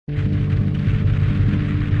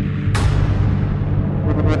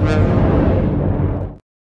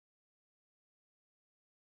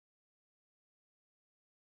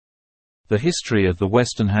The history of the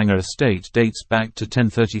Western Hanger estate dates back to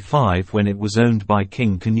 1035 when it was owned by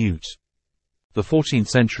King Canute. The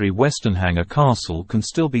 14th-century Western Hanger castle can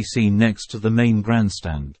still be seen next to the main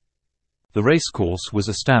grandstand. The racecourse was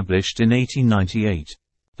established in 1898.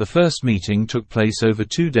 The first meeting took place over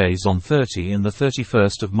 2 days on 30 and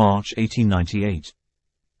 31 March 1898.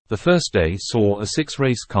 The first day saw a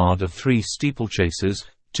 6-race card of 3 steeplechases,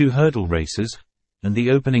 2 hurdle races, and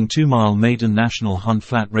the opening 2-mile maiden national hunt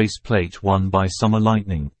flat race plate won by Summer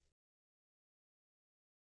Lightning.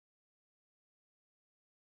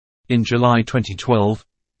 In July 2012,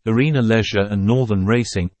 Arena Leisure and Northern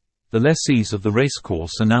Racing, the lessees of the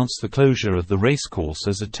racecourse, announced the closure of the racecourse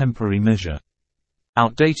as a temporary measure.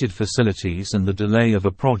 Outdated facilities and the delay of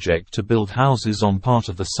a project to build houses on part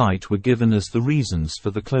of the site were given as the reasons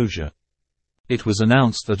for the closure. It was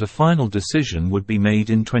announced that a final decision would be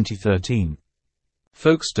made in 2013.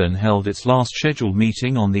 Folkestone held its last scheduled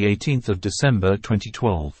meeting on the 18th of December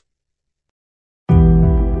 2012.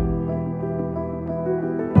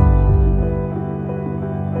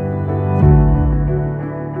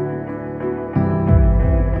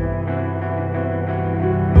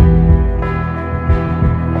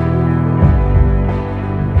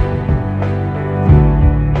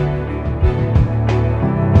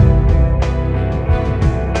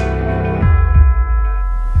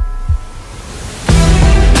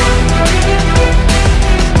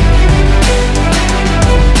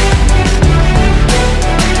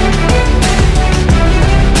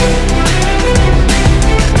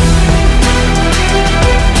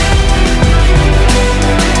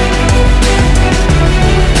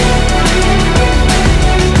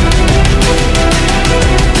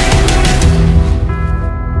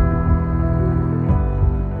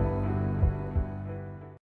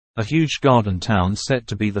 A huge garden town set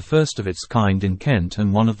to be the first of its kind in Kent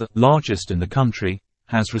and one of the largest in the country,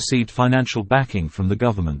 has received financial backing from the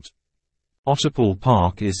government. Otterpool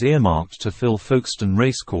Park is earmarked to fill Folkestone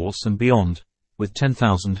Racecourse and beyond, with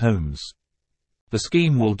 10,000 homes. The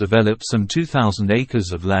scheme will develop some 2,000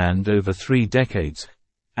 acres of land over 3 decades,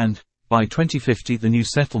 and, by 2050 the new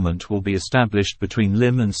settlement will be established between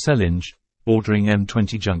Lymm and Sellinge, bordering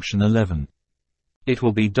M20 Junction 11. It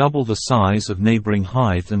will be double the size of neighbouring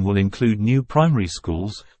Hythe and will include new primary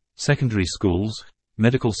schools, secondary schools,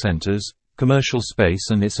 medical centres, commercial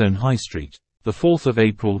space and its own high street. The 4th of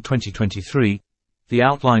April 2023, the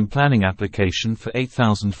outline planning application for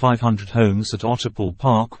 8,500 homes at Otterpool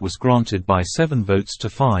Park was granted by 7 votes to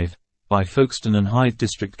 5, by Folkestone and Hythe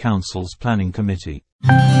District Council's Planning Committee.